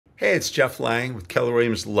Hey, it's Jeff Lang with Keller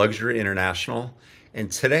Williams Luxury International,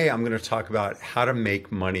 and today I'm going to talk about how to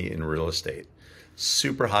make money in real estate.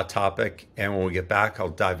 Super hot topic, and when we get back, I'll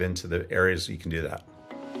dive into the areas you can do that.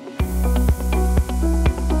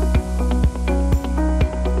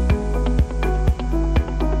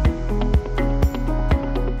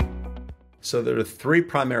 So there are three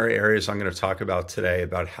primary areas I'm going to talk about today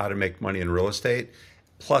about how to make money in real estate,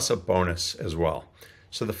 plus a bonus as well.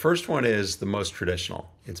 So the first one is the most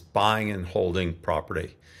traditional. It's buying and holding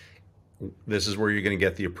property. This is where you're going to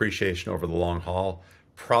get the appreciation over the long haul,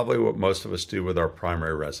 probably what most of us do with our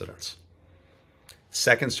primary residence.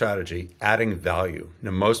 Second strategy, adding value.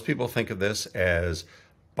 Now, most people think of this as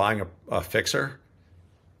buying a fixer,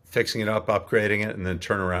 fixing it up, upgrading it, and then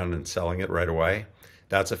turn around and selling it right away.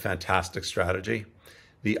 That's a fantastic strategy.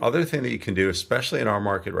 The other thing that you can do, especially in our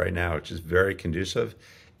market right now, which is very conducive,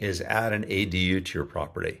 is add an ADU to your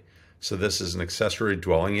property. So this is an accessory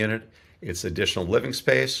dwelling unit. It's additional living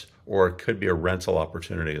space, or it could be a rental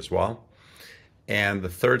opportunity as well. And the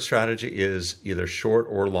third strategy is either short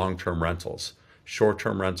or long-term rentals.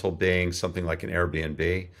 Short-term rental being something like an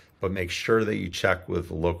Airbnb, but make sure that you check with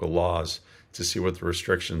the local laws to see what the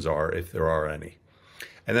restrictions are, if there are any.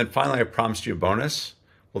 And then finally, I promised you a bonus.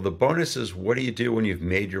 Well, the bonus is, what do you do when you've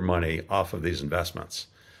made your money off of these investments?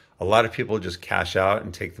 A lot of people just cash out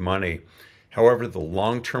and take the money. However, the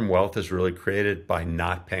long-term wealth is really created by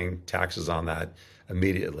not paying taxes on that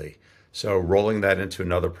immediately. So rolling that into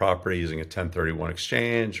another property using a 1031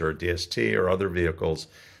 exchange or a DST or other vehicles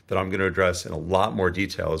that I'm going to address in a lot more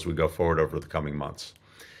detail as we go forward over the coming months.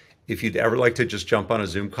 If you'd ever like to just jump on a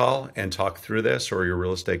Zoom call and talk through this or your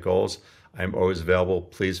real estate goals, I'm always available.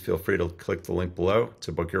 Please feel free to click the link below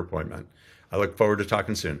to book your appointment. I look forward to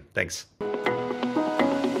talking soon. Thanks.